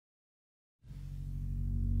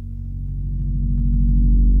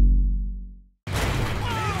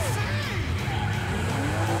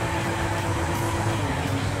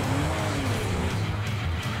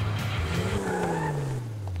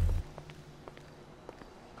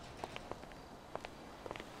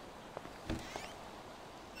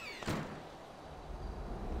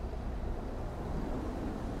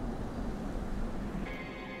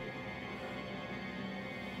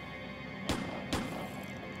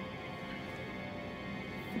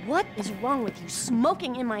What is wrong with you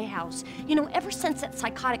smoking in my house? You know, ever since that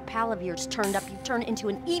psychotic pal of yours turned up, you've turned into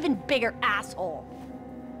an even bigger asshole.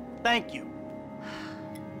 Thank you.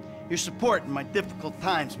 Your support in my difficult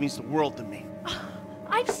times means the world to me.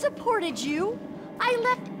 I've supported you. I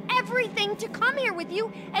left everything to come here with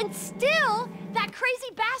you, and still, that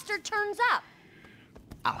crazy bastard turns up.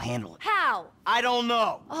 I'll handle it. How? I don't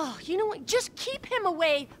know. Oh, you know what? Just keep him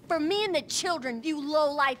away from me and the children, you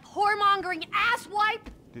low-life, whoremongering asswipe!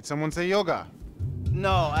 Did someone say yoga?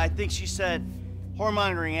 No, I think she said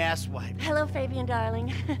whoremongering asswipe. Hello, Fabien,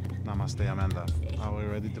 darling. Namaste, Amanda. Are we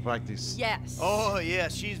ready to practice? Yes. Oh, yeah,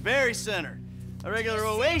 she's very centered. A regular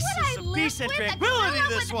oasis of peace and tranquility,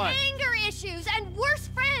 this one. Anger issues and worse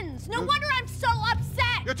friends. No wonder I'm so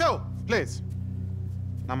upset. You too, please.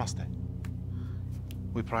 Namaste.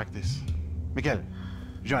 We practice. Miguel,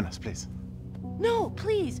 join us, please. No,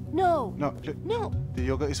 please, no. No, no. The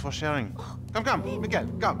yoga is for sharing. Come, Miguel,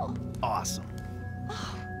 come. Awesome.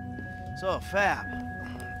 So, Fab,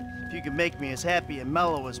 if you can make me as happy and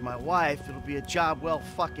mellow as my wife, it'll be a job well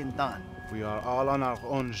fucking done. We are all on our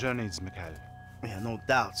own journeys, Miguel. Yeah, no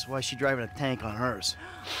doubts. Why is she driving a tank on hers?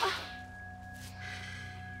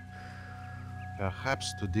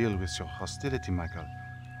 Perhaps to deal with your hostility, Michael.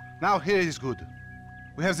 Now here is good.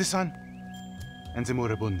 We have the sun and the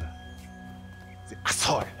moribunda. The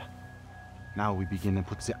asshole. Now we begin and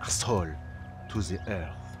put the asshole to the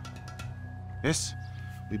earth. Yes,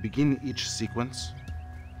 we begin each sequence.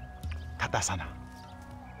 Tadasana.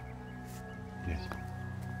 Yes.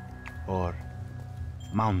 Or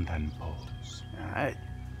mountain pose. All right.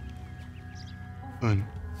 1,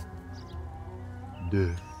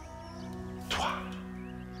 2, 3.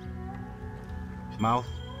 Mouth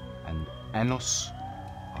and anus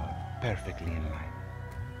are perfectly in line.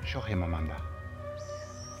 Show him, Amanda.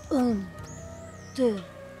 1, 2,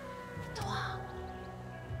 3.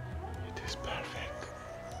 It is perfect.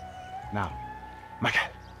 Now, Michael.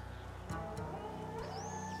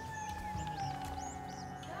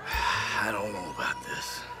 I don't know about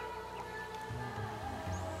this.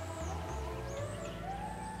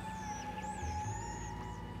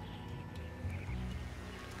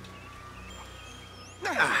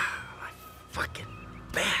 My fucking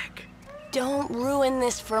back. Don't ruin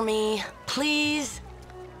this for me, please.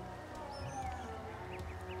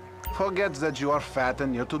 Forget that you are fat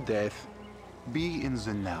and near to death. Be in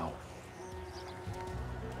the now.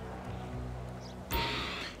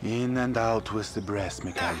 In and out with the breath,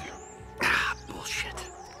 Mikhail. Bullshit.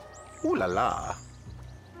 Ooh la la.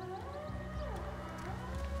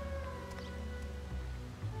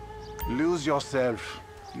 Lose yourself.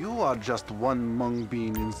 You are just one mung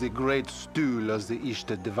bean in the great stool of the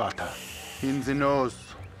Ishta Devata. In the nose,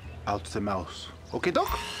 out the mouth. Okay,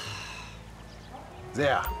 Doc?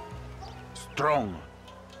 There. Strong.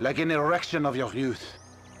 Like an erection of your youth.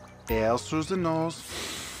 Air through the nose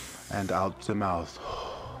and out the mouth.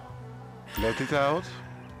 Let it out.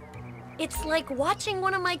 It's like watching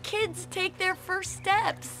one of my kids take their first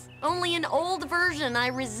steps. Only an old version I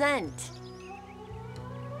resent.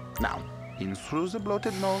 Now, in through the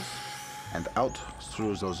bloated nose and out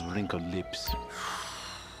through those wrinkled lips.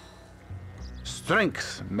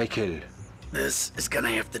 Strength, Mikhail. This is gonna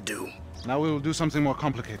have to do. Now we will do something more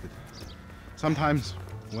complicated. Sometimes,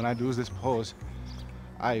 when I do this pose,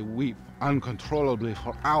 I weep uncontrollably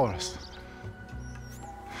for hours.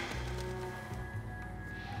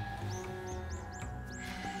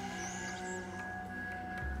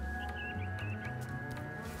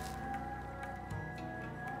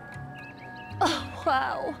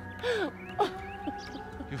 Wow.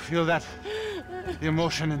 You feel that? The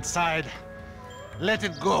emotion inside. Let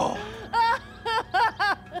it go.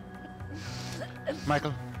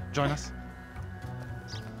 Michael, join us.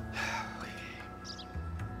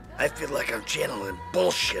 I feel like I'm channeling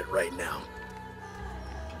bullshit right now.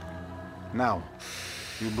 Now,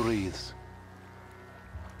 you breathe.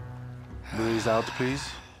 Breathe out, please.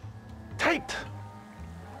 Tight!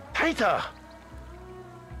 Tighter!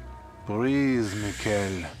 Breathe,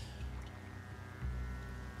 Mikhail.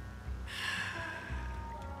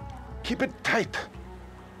 Keep it tight.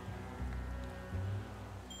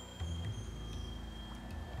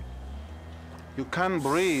 You can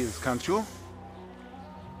breathe, can't you?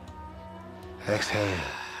 Exhale.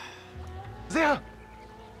 There!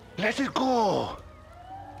 Let it go!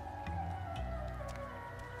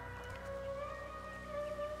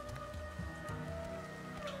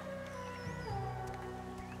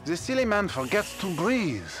 The silly man forgets to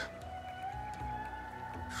breathe.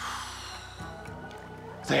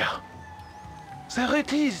 There. There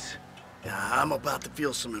it is. Yeah, I'm about to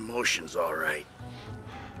feel some emotions, all right.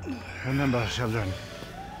 Remember, children,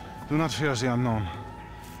 Do not fear the unknown.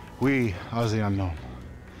 We are the unknown.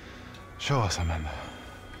 Show us, Amanda.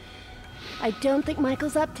 I don't think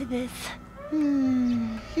Michael's up to this.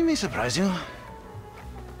 He may surprise you.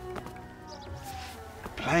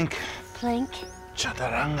 Plank. Plank?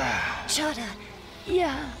 Chaturanga. Chata.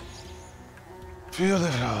 Yeah. Feel the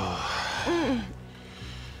flow.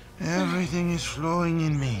 Everything is flowing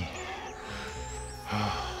in me.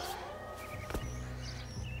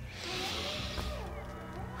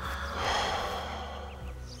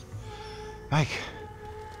 Mike,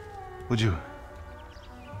 would you?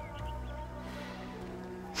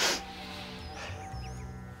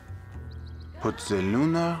 Put the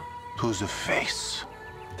lunar to the face.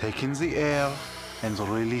 Take in the air and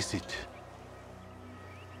release it.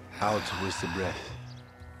 Out with the breath.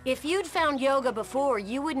 If you'd found yoga before,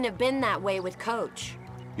 you wouldn't have been that way with Coach.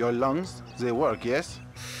 Your lungs, they work, yes?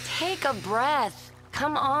 Take a breath.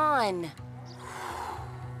 Come on.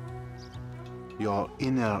 Your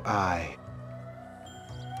inner eye.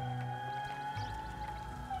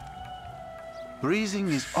 Breathing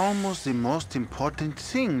is almost the most important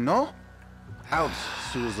thing, no? Out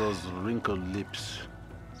through those wrinkled lips.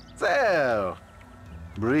 There!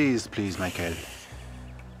 Breathe, please, Michael.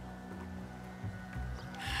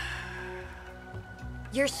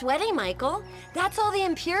 You're sweating, Michael. That's all the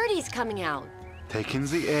impurities coming out. Take in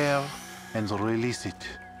the air and release it.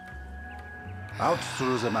 Out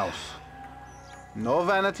through the mouth. No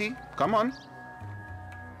vanity. Come on.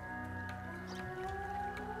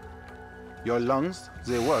 Your lungs,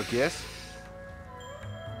 they work, yes?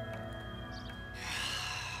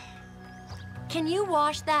 Can you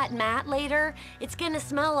wash that mat later? It's gonna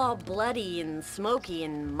smell all bloody and smoky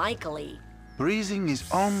and Michael-y. Breathing is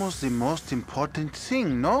almost the most important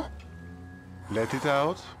thing, no? Let it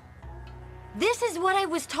out. This is what I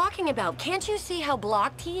was talking about. Can't you see how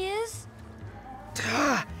blocked he is?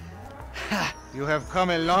 You have come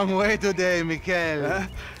a long way today, Mikhail.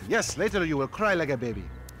 Yes, later you will cry like a baby.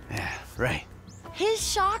 Yeah, right. His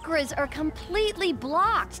chakras are completely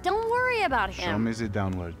blocked. Don't worry about Show him. me the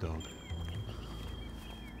downward dog.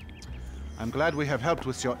 I'm glad we have helped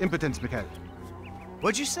with your impotence, Mikhail.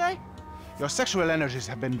 What'd you say? Your sexual energies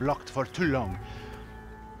have been blocked for too long.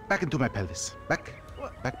 Back into my pelvis. Back.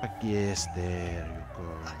 What? Back. Yes, there you go.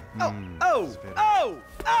 It's very-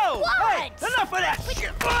 Oh! What? Hey, enough of that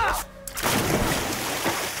shit!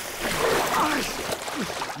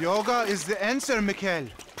 Yoga is the answer, Mikhail.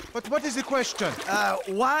 But what is the question?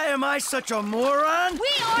 Why am I such a moron?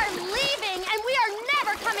 We are leaving, and we are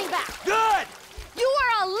never coming back. Good! You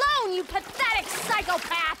are alone, you pathetic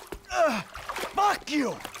psychopath. Fuck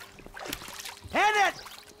you! And that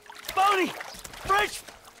phony French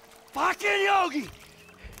fucking yogi!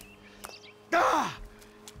 Ah!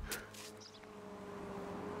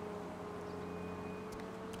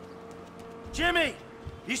 Jimmy,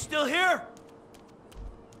 you still here?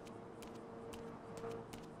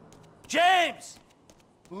 James!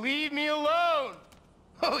 Leave me alone!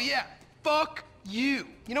 Oh yeah, fuck you.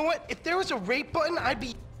 You know what? If there was a rate button, I'd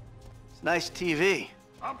be... It's nice TV.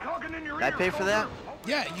 I'm talking in your Did I pay for that?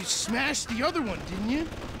 Yeah, you smashed the other one, didn't you?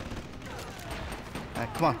 All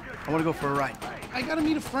right, come on. I want to go for a ride. I gotta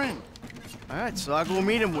meet a friend. All right, so I'll go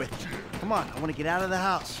meet him with you. Come on, I want to get out of the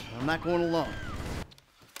house. I'm not going alone.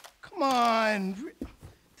 Come on.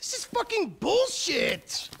 This is fucking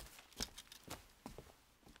bullshit.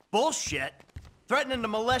 Bullshit? Threatening to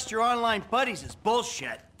molest your online buddies is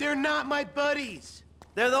bullshit. They're not my buddies.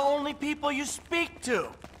 They're the only people you speak to.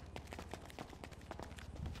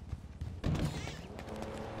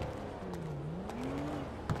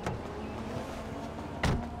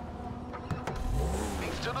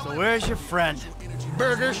 So where's your friend?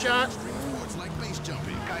 Burger shot. Sports like base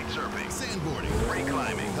jumping, kite surfing, sandboarding, free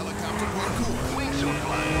climbing, helicopter parkour, wingsuit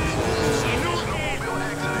flying, snowmobile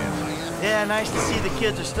accidents. Yeah, nice to see the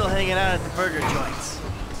kids are still hanging out at the burger joints.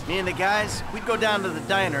 Me and the guys, we'd go down to the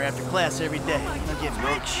diner after class every day. I'd get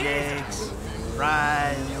milkshakes,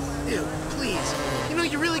 fries. Ew, please. You know,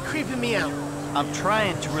 you're really creeping me out. I'm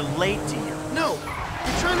trying to relate to you. No,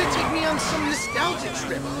 you're trying to take me on some nostalgia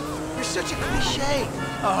trip. You're such a cliche.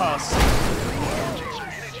 Oh,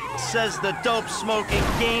 says the dope-smoking,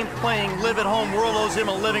 game-playing, live-at-home world-owes him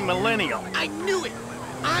a living millennial. I knew it!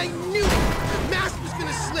 I knew it! The mask was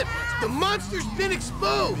gonna slip! The monster's been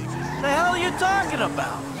exposed! The hell are you talking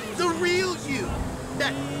about? The real you!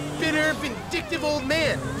 That bitter, vindictive old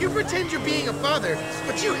man! You pretend you're being a father,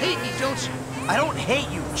 but you hate me, don't you? I don't hate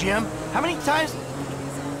you, Jim. How many times...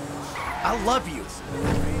 I love you.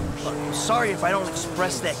 Look, I'm sorry if I don't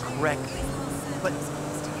express that correctly, but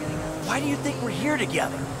why do you think we're here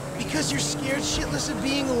together? Because you're scared shitless of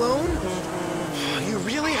being alone? You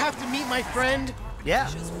really have to meet my friend? Yeah,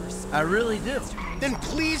 I really do. Then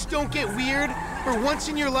please don't get weird. For once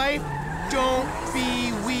in your life, don't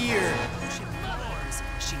be weird.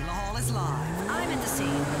 Sheila Hall is live. I'm in the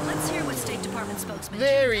scene. Let's hear what State Department spokesman...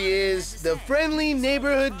 There he is, the friendly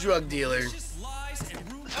neighborhood drug dealer.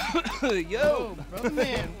 Yo, brother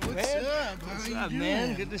man, what's up? What's up,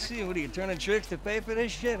 man? Good to see you. What are you, turning tricks to pay for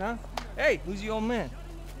this shit, huh? Hey, who's the old man?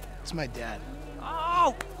 It's my dad.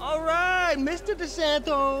 Oh, all right, Mr.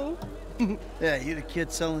 DeSanto. Yeah, you the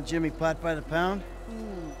kid selling Jimmy pot by the pound?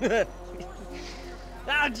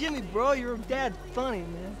 Ah, Jimmy, bro, your dad funny,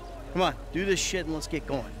 man. Come on, do this shit and let's get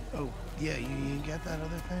going. Oh, yeah, you got that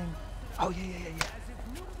other thing? Oh, yeah.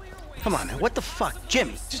 Come on, man, what the fuck?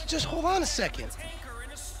 Jimmy! Just hold on a second.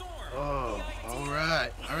 Oh, all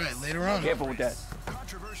right, later on. Careful with that.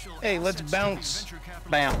 Hey, let's bounce.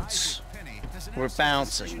 Bounce. We're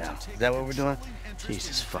bouncing now. Is that what we're doing?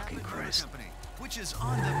 Jesus fucking Christ. Which is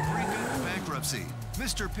on the brink of bankruptcy.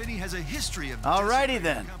 Mr. Penny has a history of... Alrighty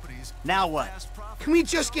then. Now what? Can we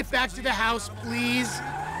just get back to the house, please?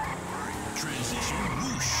 Transition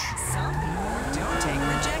whoosh. Some people don't take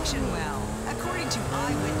rejection well. According to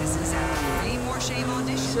eyewitnesses at 3 More Shame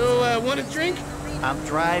auditions... So, want a drink? I'm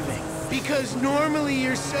driving. Because normally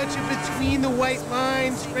you're such a between-the-white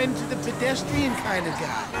lines, friend to the pedestrian kind of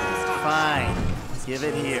guy. Fine. Give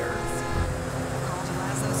it here. Call to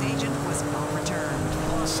Laszlo's agent was not returned.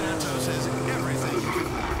 Los Santos has everything you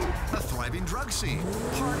could want. A thriving drug scene,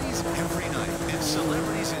 parties every night, and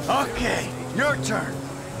celebrities in... Okay, your turn.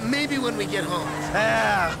 Maybe when we get home.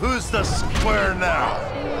 Ah, who's the square now?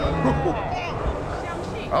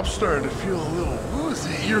 I'm starting to feel a little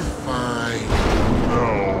woozy. You're fine.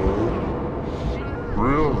 No.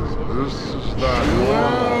 Really? This is not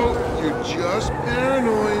normal. You're just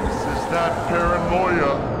paranoid. This is not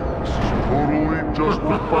paranoia. This is totally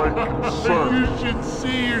justified concern. You should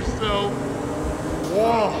see yourself.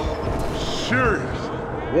 Whoa. Serious.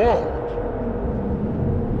 Whoa.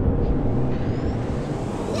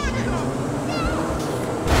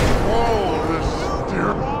 Whoa, this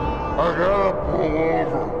deer. I gotta pull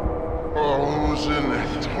over. Oh, who's in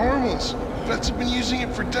there? It's harmless. Vets have been using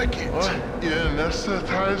it for decades. What? You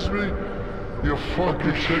anesthetize me? You fucking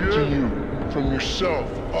Protecting shit. you from yourself.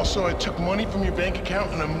 Also, I took money from your bank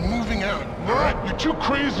account and I'm moving out. All right? You're too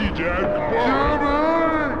crazy, Dad.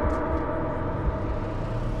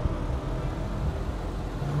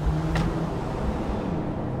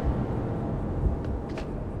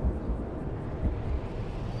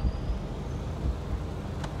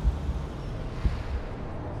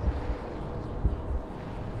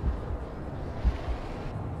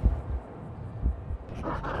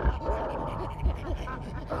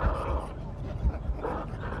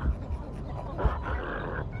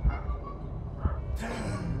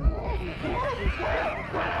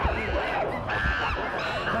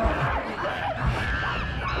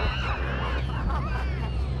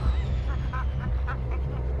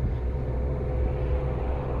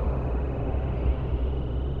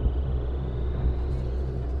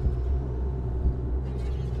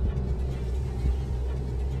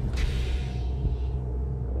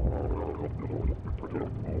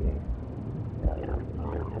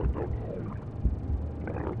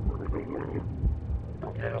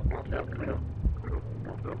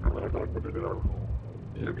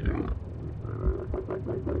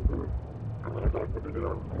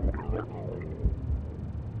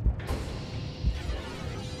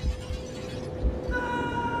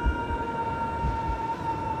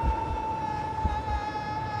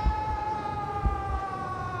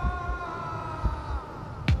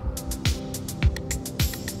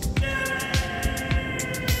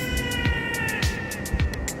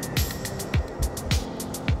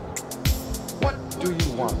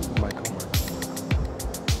 Jimmy!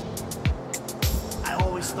 I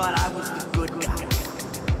always thought I was the good guy.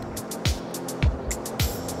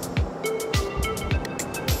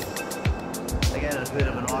 I got a bit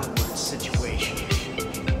of an awkward situation.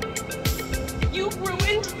 You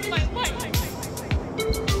ruined my life.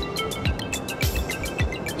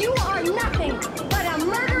 You are nothing but a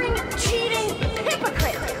murdering, cheating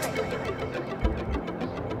hypocrite.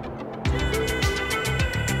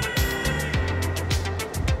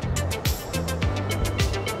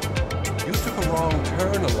 You took a wrong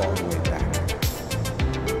turn a long way back.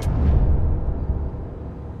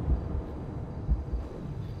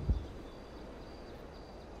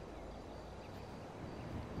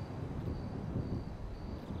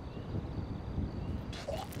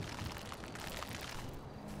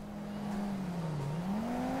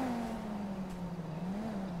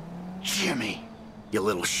 Jimmy, you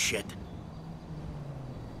little shit.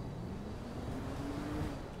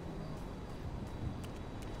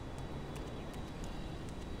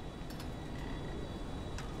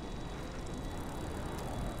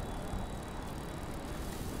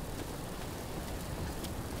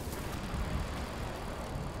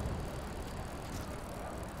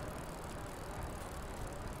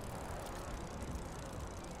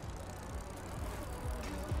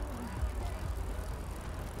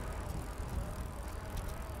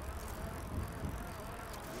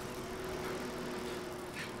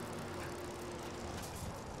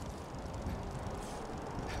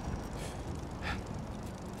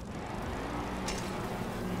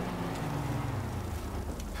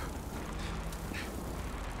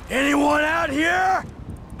 Anyone out here?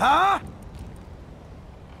 Huh?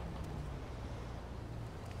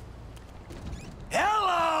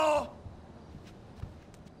 Hello?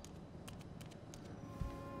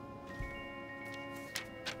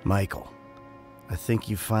 Michael, I think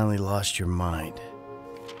you finally lost your mind.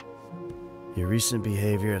 Your recent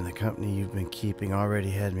behavior and the company you've been keeping already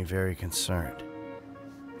had me very concerned.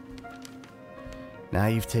 Now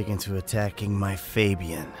you've taken to attacking my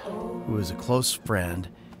Fabien, who is a close friend,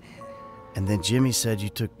 and then Jimmy said you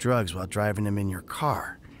took drugs while driving him in your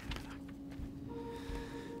car.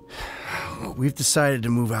 We've decided to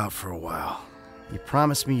move out for a while. You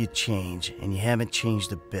promised me you'd change, and you haven't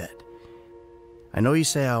changed a bit. I know you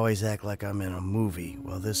say I always act like I'm in a movie.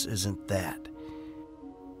 Well, this isn't that.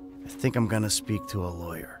 I think I'm gonna speak to a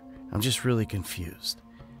lawyer. I'm just really confused.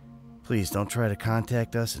 Please don't try to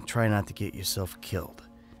contact us and try not to get yourself killed.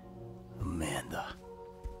 Amanda.